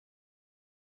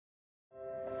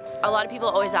A lot of people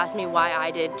always ask me why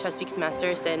I did Chesapeake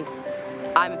Semester, since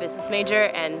I'm a business major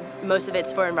and most of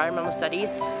it's for environmental studies,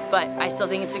 but I still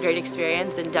think it's a great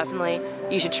experience and definitely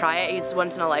you should try it. It's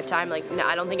once in a lifetime. Like,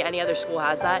 I don't think any other school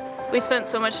has that. We spent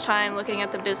so much time looking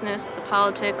at the business, the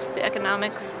politics, the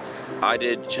economics. I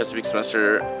did Chesapeake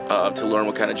Semester to learn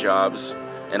what kind of jobs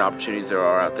and opportunities there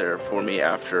are out there for me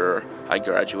after I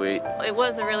graduate. It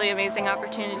was a really amazing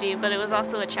opportunity, but it was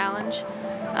also a challenge.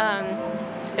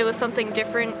 It was something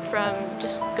different from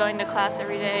just going to class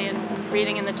every day and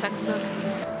reading in the textbook.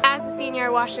 As a senior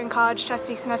at Washington College,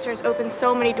 Chesapeake Semester has opened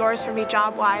so many doors for me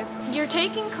job-wise. You're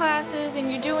taking classes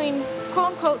and you're doing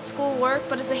quote-unquote school work,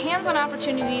 but it's a hands-on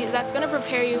opportunity that's going to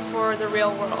prepare you for the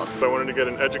real world. I wanted to get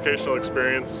an educational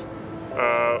experience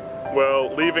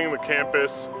leaving the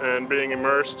campus and being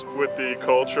immersed with the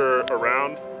culture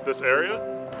around this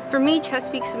area. For me,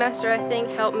 Chesapeake Semester, I think,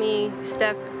 helped me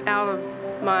step out of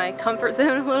my comfort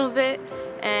zone a little bit,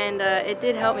 and it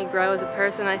did help me grow as a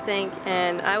person, I think,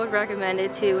 and I would recommend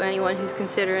it to anyone who's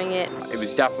considering it. It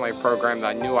was definitely a program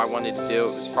that I knew I wanted to do.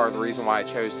 It was part of the reason why I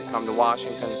chose to come to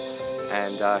Washington,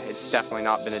 and it's definitely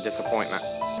not been a disappointment.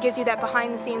 It gives you that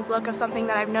behind-the-scenes look of something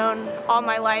that I've known all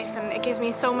my life, and it gives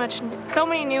me so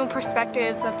many new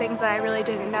perspectives of things that I really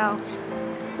didn't know.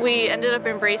 We ended up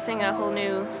embracing a whole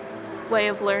new way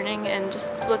of learning and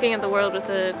just looking at the world with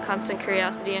a constant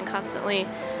curiosity and constantly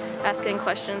asking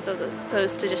questions as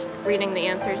opposed to just reading the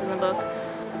answers in the book.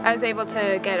 I was able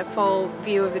to get a full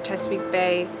view of the Chesapeake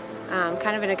Bay,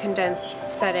 kind of in a condensed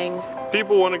setting.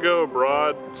 People want to go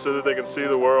abroad so that they can see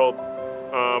the world,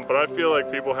 but I feel like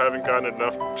people haven't gotten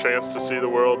enough chance to see the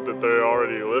world that they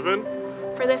already live in.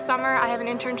 For this summer, I have an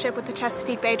internship with the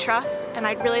Chesapeake Bay Trust, and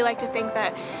I'd really like to think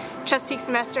that Chesapeake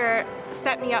Semester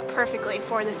set me up perfectly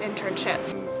for this internship.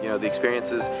 You know, the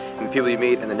experiences and the people you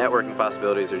meet and the networking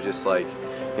possibilities are just like,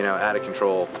 you know, out of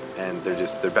control, and they're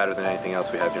better than anything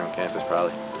else we have here on campus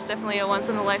probably. It's definitely a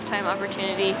once-in-a-lifetime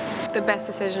opportunity. The best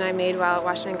decision I made while at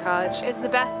Washington College. It's the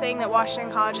best thing that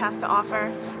Washington College has to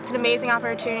offer. It's an amazing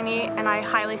opportunity, and I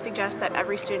highly suggest that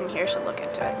every student here should look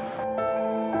into it.